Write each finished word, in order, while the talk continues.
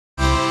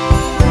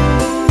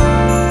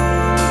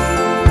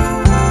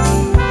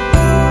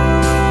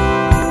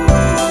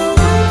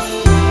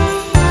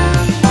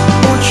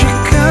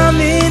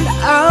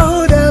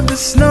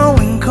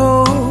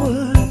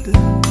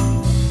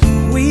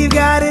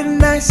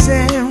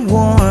nice and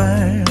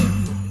warm.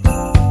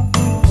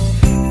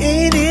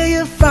 In here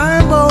you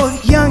find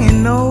both young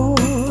and old,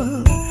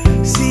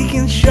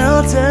 seeking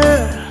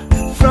shelter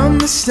from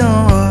the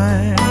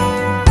storm.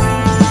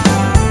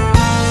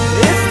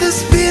 It's the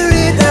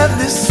spirit of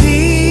the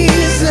season.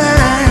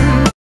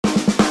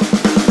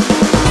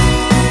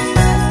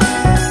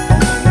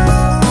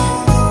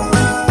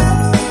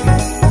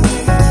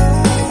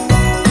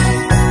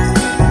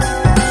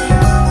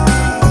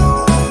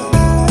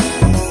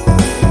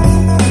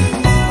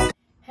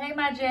 Hey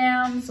my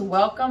gems,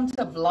 welcome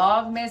to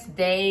Vlogmas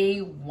Day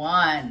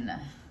 1.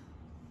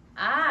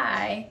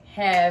 I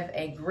have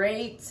a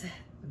great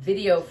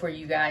video for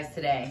you guys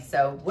today.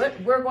 So what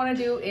we're going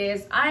to do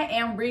is I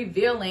am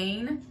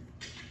revealing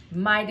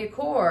my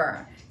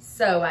decor.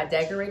 So I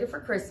decorated for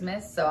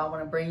Christmas, so I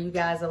want to bring you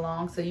guys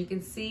along so you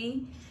can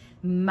see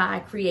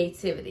my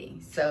creativity.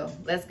 So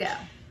let's go.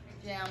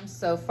 Gems.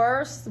 So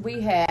first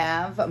we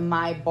have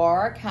my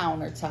bar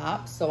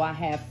countertop. So I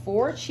have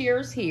 4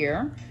 chairs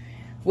here,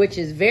 which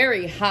is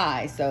very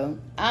high. So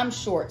I'm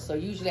short, so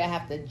usually I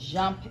have to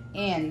jump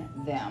in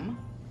them.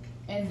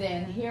 And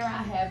then here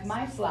I have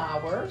my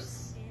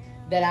flowers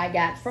that I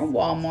got from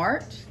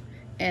Walmart.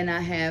 And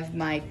I have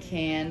my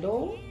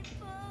candle.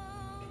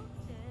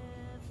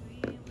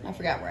 I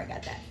forgot where I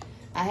got that.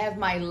 I have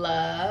my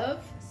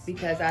love,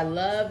 because I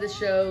love to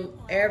show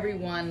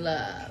everyone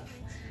love.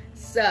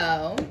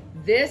 So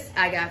this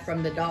I got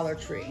from the Dollar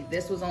Tree.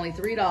 This was only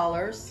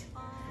 $3.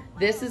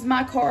 This is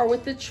my car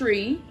with the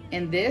tree,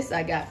 and this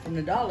I got from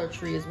the Dollar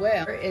Tree as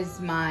well. Here is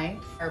my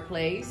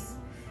fireplace,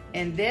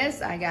 and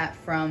this I got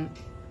from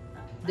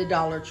the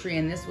Dollar Tree,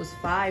 and this was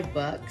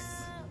 $5.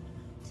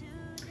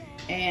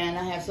 And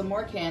I have some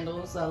more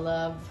candles. I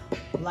love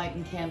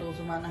lighting candles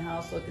around the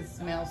house so it can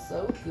smell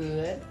so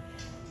good.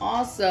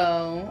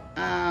 Also,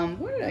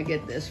 where did I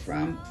get this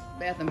from?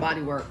 Bath and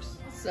Body Works.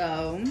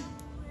 So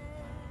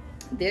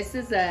this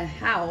is a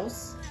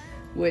house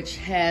which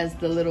has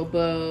the little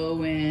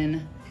bow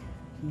and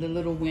the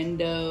little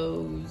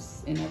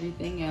windows and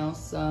everything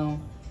else. So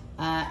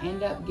I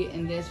end up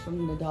getting this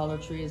from the Dollar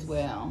Tree as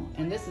well.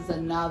 And this is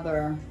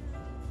another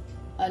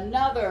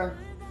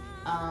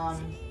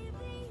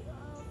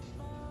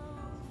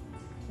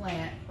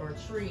plant or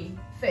tree,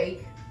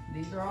 fake.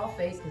 These are all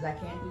fake because I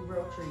can't do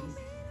real trees,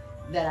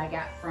 that I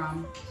got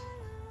from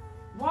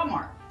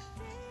Walmart.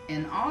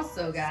 And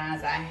also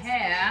guys, I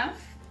have,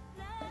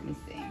 let me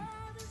see.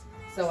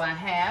 So I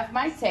have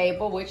my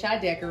table, which I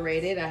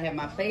decorated. I have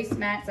my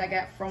placemats I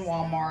got from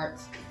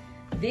Walmart.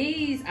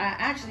 These I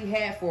actually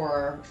had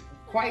for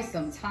quite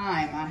some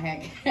time. I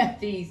had got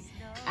these,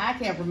 I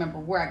can't remember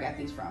where I got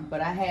these from,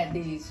 but I had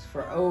these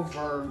for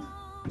over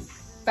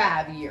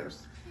 5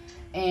 years.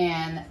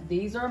 And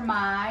these are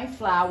my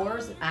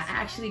flowers. I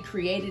actually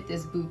created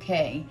this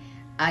bouquet.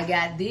 I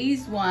got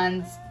these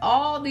ones,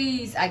 all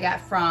these I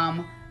got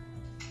from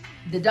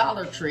the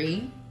Dollar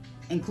Tree,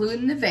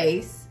 including the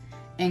vase,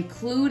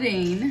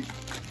 including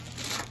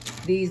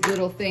these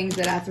little things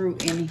that I threw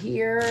in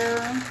here,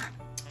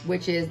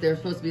 which is, they're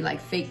supposed to be like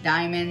fake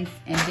diamonds.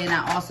 And then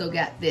I also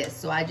got this.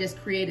 So I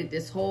just created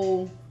this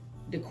whole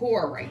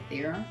decor right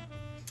there.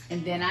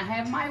 And then I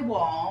have my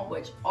wall,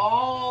 which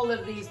all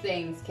of these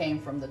things came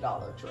from the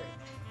Dollar Tree.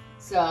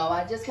 So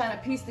I just kind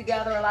of pieced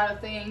together a lot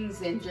of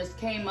things and just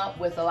came up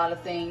with a lot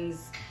of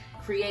things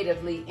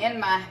creatively in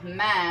my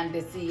mind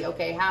to see,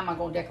 okay, how am I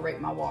gonna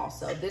decorate my wall?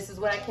 So this is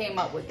what I came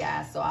up with,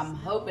 guys. So I'm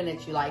hoping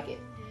that you like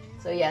it.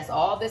 So yes,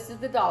 all this is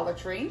the Dollar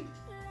Tree.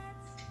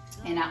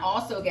 And I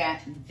also got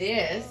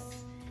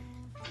this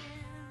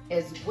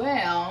as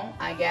well.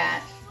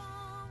 I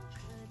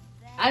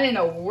didn't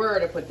know where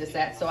to put this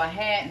at, so I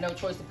had no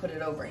choice to put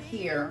it over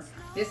here.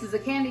 This is a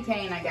candy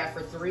cane I got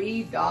for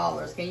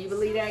 $3. Can you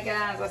believe that,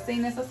 guys? I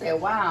seen this, I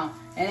said, wow.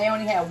 And they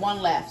only had one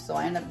left, so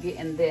I ended up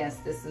getting this.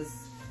 This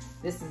is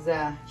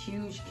a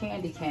huge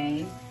candy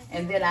cane.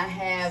 And then I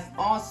have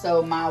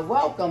also my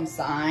welcome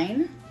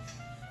sign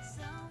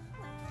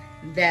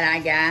that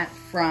I got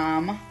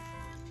from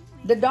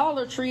the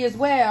Dollar Tree as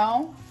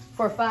well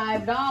for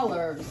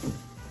 $5.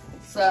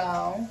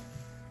 So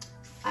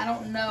I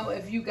don't know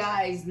if you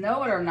guys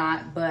know it or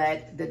not,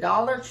 but the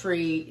Dollar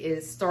Tree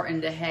is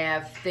starting to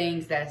have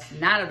things that's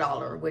not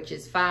 $1, which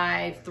is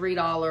 $5,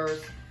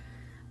 $3.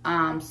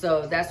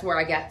 So that's where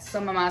I got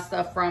some of my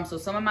stuff from. So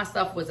some of my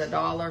stuff was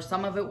 $1,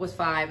 some of it was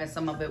 $5, and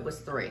some of it was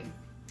 $3.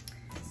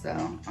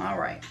 So, all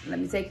right, let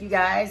me take you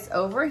guys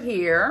over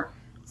here.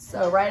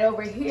 So right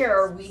over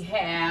here, we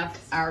have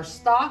our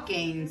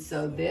stockings.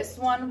 So this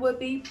one would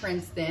be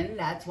Princeton.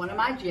 That's one of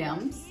my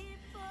gems.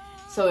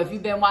 So if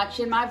you've been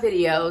watching my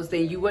videos,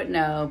 then you would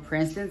know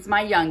Princeton's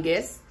my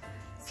youngest.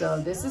 So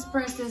this is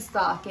Princeton's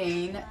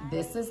stocking.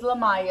 This is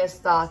Lamaya's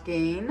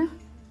stocking.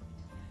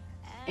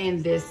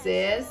 And this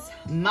is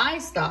my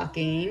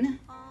stocking.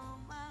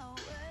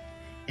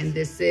 And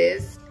this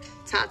is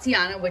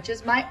Tatiana, which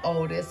is my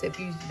oldest, if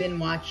you've been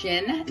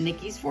watching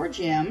Nikki's 4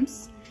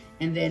 Gems.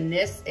 And then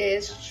this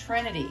is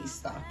Trinity's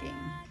stocking.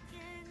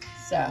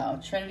 So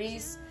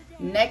Trinity's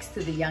next to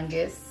the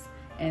youngest.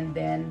 And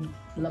then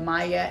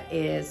Lamaya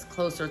is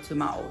closer to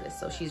my oldest.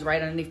 So she's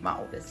right underneath my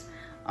oldest.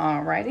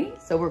 Alrighty,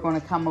 so we're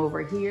gonna come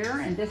over here,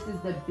 and this is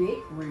the big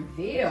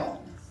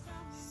reveal.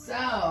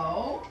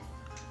 So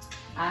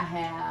I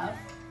have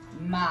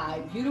my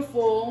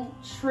beautiful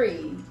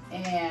tree,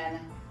 and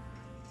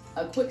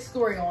a quick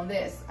story on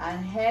this. I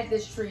had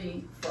this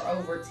tree for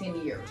over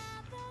 10 years.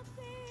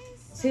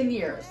 10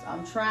 years.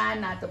 I'm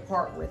trying not to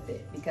part with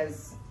it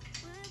because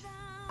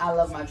I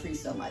love my tree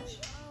so much.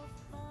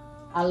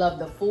 I love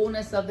the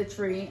fullness of the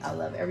tree. I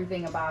love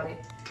everything about it.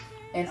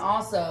 And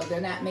also,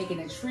 they're not making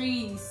the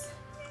trees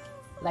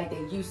like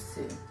they used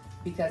to,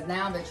 because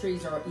now the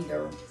trees are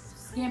either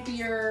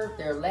skimpier,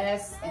 they're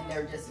less, and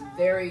they're just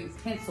very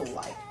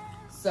pencil-like.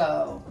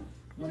 So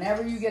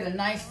whenever you get a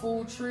nice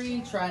full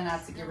tree, try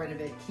not to get rid of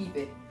it, keep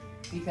it,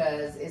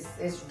 because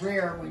it's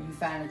rare when you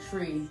find a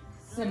tree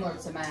similar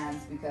to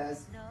mine's,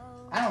 because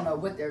I don't know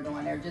what they're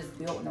doing. They're just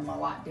building them a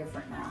lot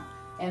different now.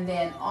 And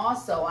then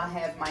also I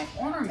have my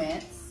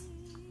ornaments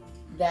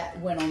that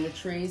went on the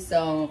tree.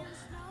 So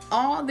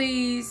all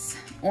these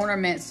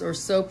ornaments are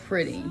so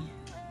pretty.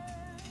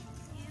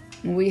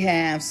 We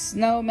have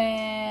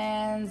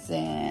snowmans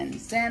and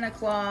Santa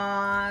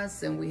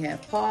Claus, and we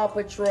have Paw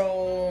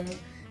Patrol,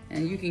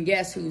 and you can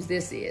guess whose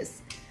this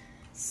is.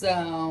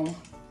 So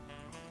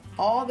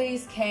all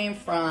these came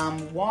from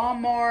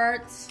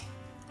Walmart,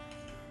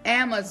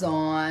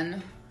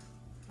 Amazon,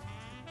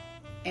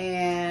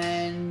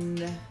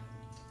 and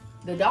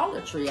the Dollar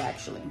Tree,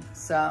 actually.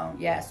 So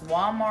yes,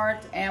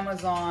 Walmart,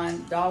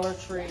 Amazon, Dollar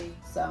Tree.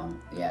 So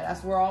yeah,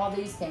 that's where all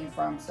these came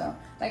from. So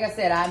like I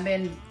said, I've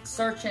been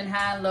searching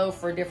high and low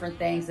for different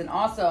things. And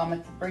also, I'm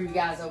gonna bring you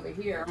guys over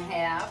here. I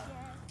have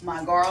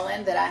my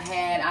garland that I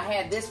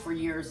had this for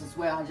years as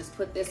well. I just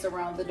put this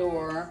around the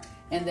door.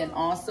 And then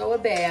also a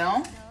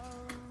bell.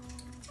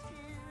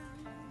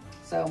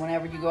 So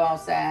whenever you go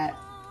outside,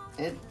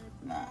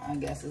 I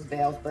guess it's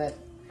bells, but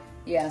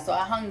yeah, so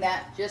I hung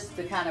that just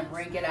to kind of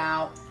bring it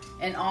out.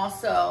 And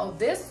also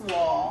this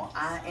wall,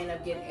 I end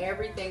up getting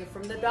everything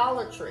from the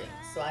Dollar Tree.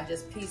 So I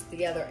just pieced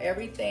together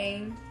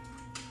everything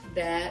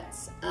that,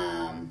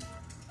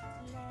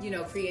 you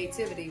know,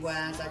 creativity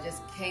wise, I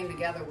just came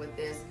together with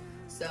this.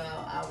 So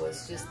I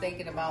was just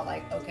thinking about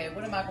like, okay,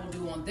 what am I gonna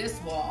do on this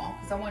wall?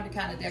 Because I wanted to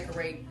kind of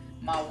decorate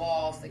my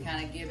walls to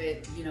kind of give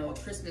it, you know, a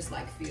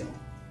Christmas-like feel.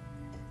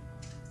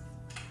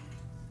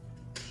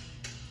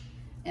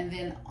 And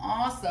then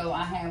also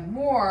I have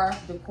more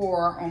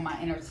decor on my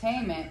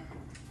entertainment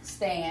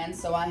stand.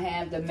 So I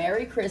have the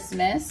Merry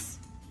Christmas,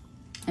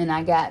 and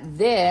I got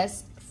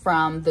this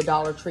from the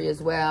Dollar Tree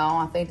as well.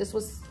 I think this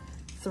was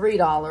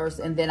 $3.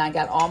 And then I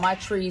got all my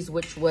trees,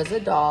 which was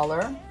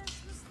 $1.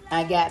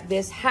 I got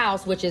this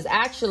house, which is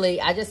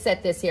actually, I just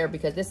set this here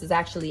because this is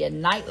actually a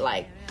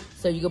nightlight.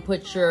 So you can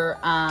put your,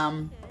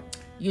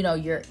 you know,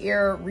 your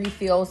ear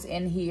refills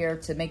in here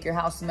to make your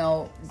house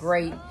smell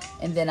great.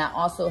 And then I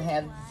also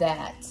have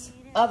that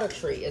other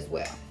tree as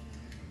well.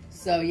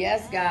 So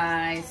yes,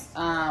 guys.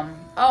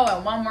 Oh,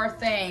 and one more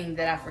thing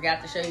that I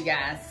forgot to show you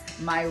guys.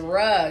 My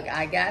rug.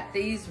 I got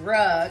these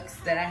rugs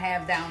that I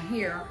have down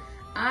here.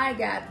 I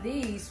got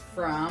these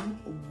from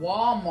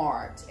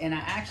Walmart, and I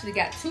actually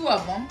got 2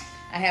 of them.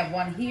 I have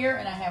one here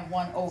and I have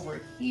one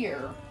over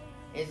here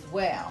as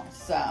well.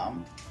 So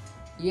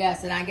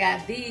yes, and I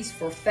got these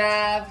for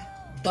 $5.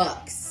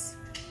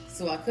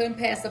 So I couldn't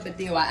pass up a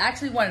deal. I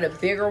actually wanted a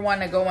bigger one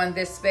to go in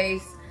this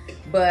space,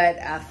 but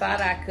I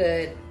thought I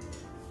could,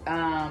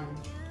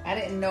 I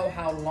didn't know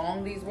how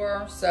long these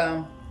were.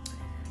 So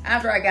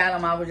after I got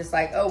them, I was just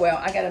like, oh, well,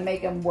 I got to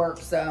make them work.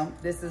 So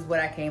this is what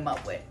I came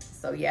up with.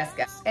 So yes,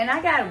 guys. And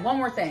I got one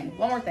more thing.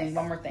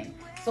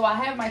 So I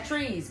have my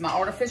trees, my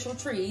artificial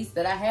trees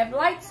that I have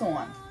lights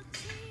on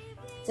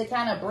to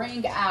kind of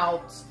bring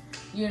out,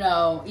 you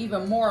know,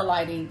 even more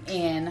lighting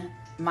in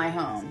my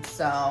home.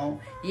 So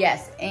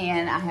yes,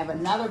 and I have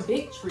another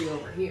big tree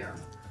over here.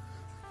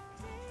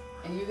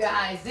 And you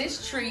guys,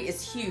 this tree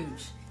is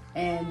huge,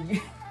 and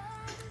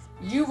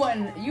you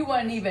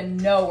wouldn't even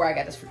know where I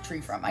got this tree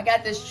from. I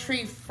got this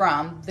tree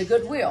from the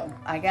Goodwill.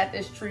 I got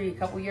this tree a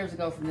couple years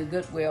ago from the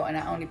Goodwill, and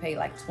I only paid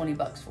like 20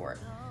 bucks for it.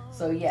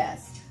 So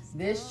yes,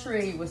 this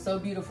tree was so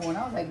beautiful, and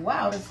I was like,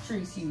 wow, this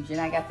tree's huge, and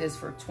I got this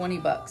for 20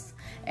 bucks.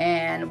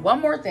 And one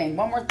more thing.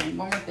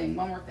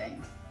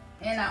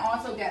 And I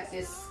also got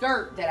this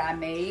skirt that I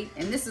made,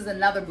 and this is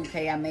another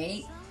bouquet I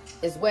made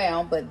as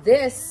well. But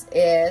this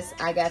is,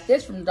 I got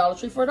this from Dollar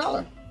Tree for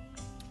 $1.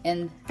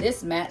 And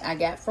this mat I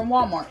got from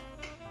Walmart.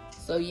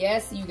 So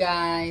yes, you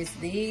guys,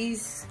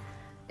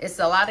 it's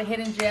a lot of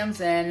hidden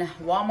gems in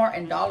Walmart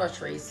and Dollar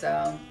Tree.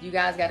 So you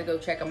guys got to go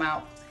check them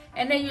out.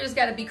 And then you just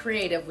got to be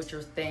creative with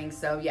your things.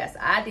 So yes,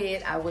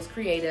 I was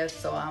creative.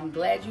 So I'm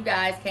glad you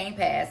guys came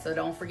past. So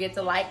don't forget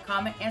to like,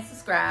 comment, and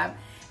subscribe.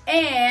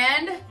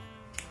 And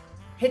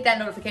hit that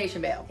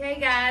notification bell. Okay,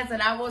 guys,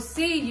 and I will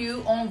see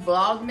you on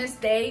Vlogmas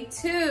Day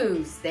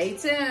 2. Stay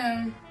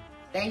tuned.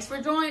 Thanks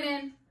for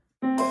joining.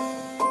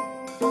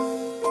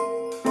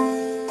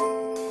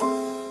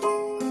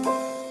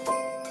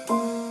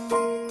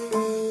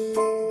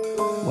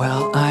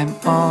 Well, I'm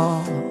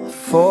all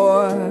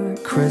for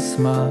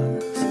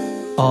Christmas,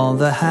 all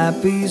the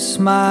happy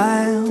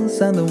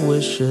smiles and the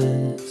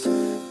wishes,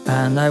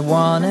 and I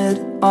want it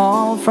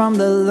all, from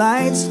the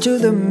lights to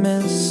the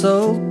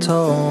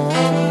mistletoe.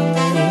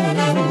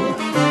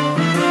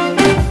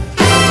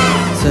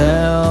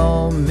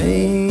 Tell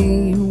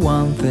me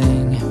one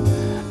thing,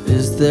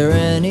 is there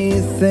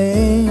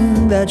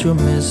anything that you're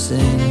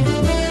missing?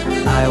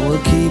 I will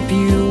keep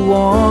you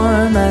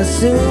warm as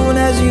soon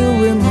as you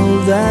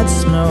remove that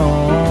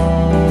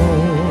snow.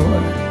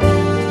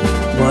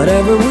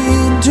 Whatever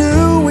we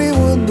do, we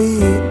will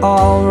be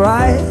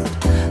alright.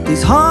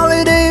 These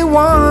holiday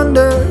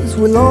wonders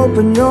will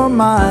open your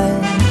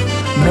mind.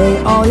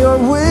 May all your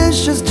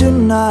wishes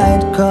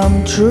tonight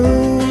come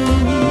true.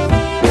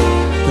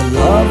 The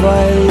love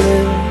I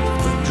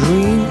lived, the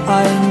dream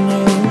I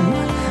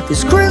knew.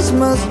 This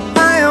Christmas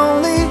I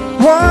only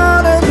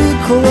wanna be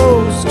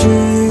close to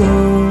you.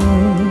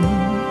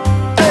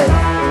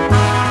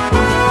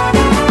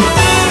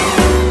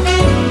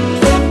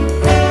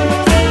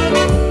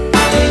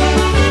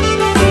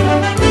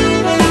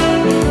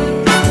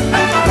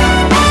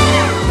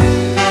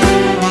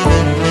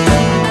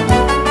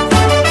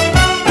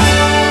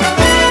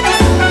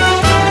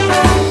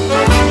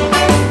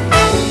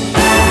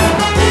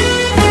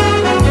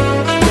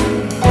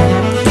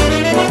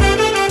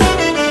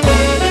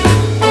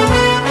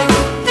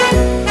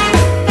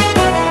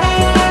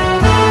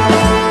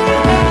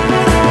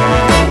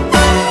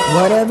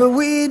 Whatever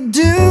we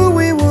do,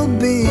 we will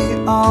be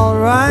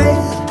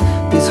alright.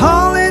 These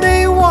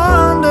holiday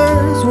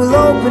wonders will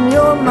open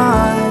your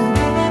mind.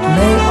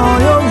 May all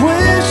your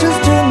wishes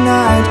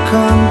tonight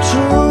come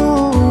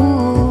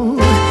true.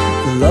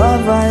 The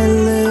love I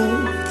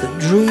lived, the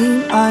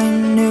dream I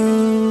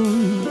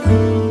knew.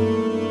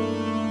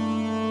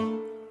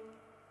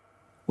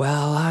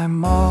 Well,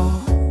 I'm all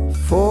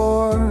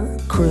for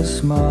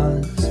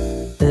Christmas.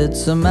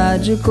 It's a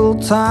magical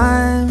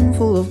time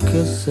full of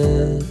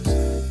kisses.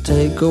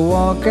 Take a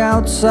walk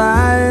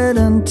outside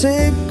and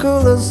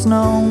tickle the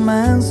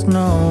snowman's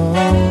nose.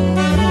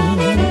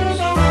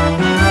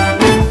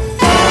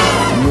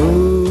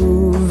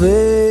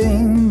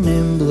 Moving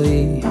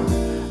nimbly,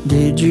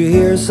 did you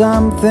hear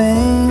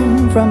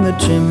something from the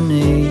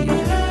chimney?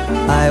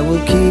 I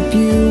will keep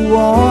you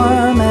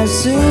warm as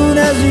soon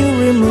as you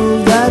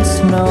remove that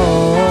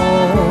snow.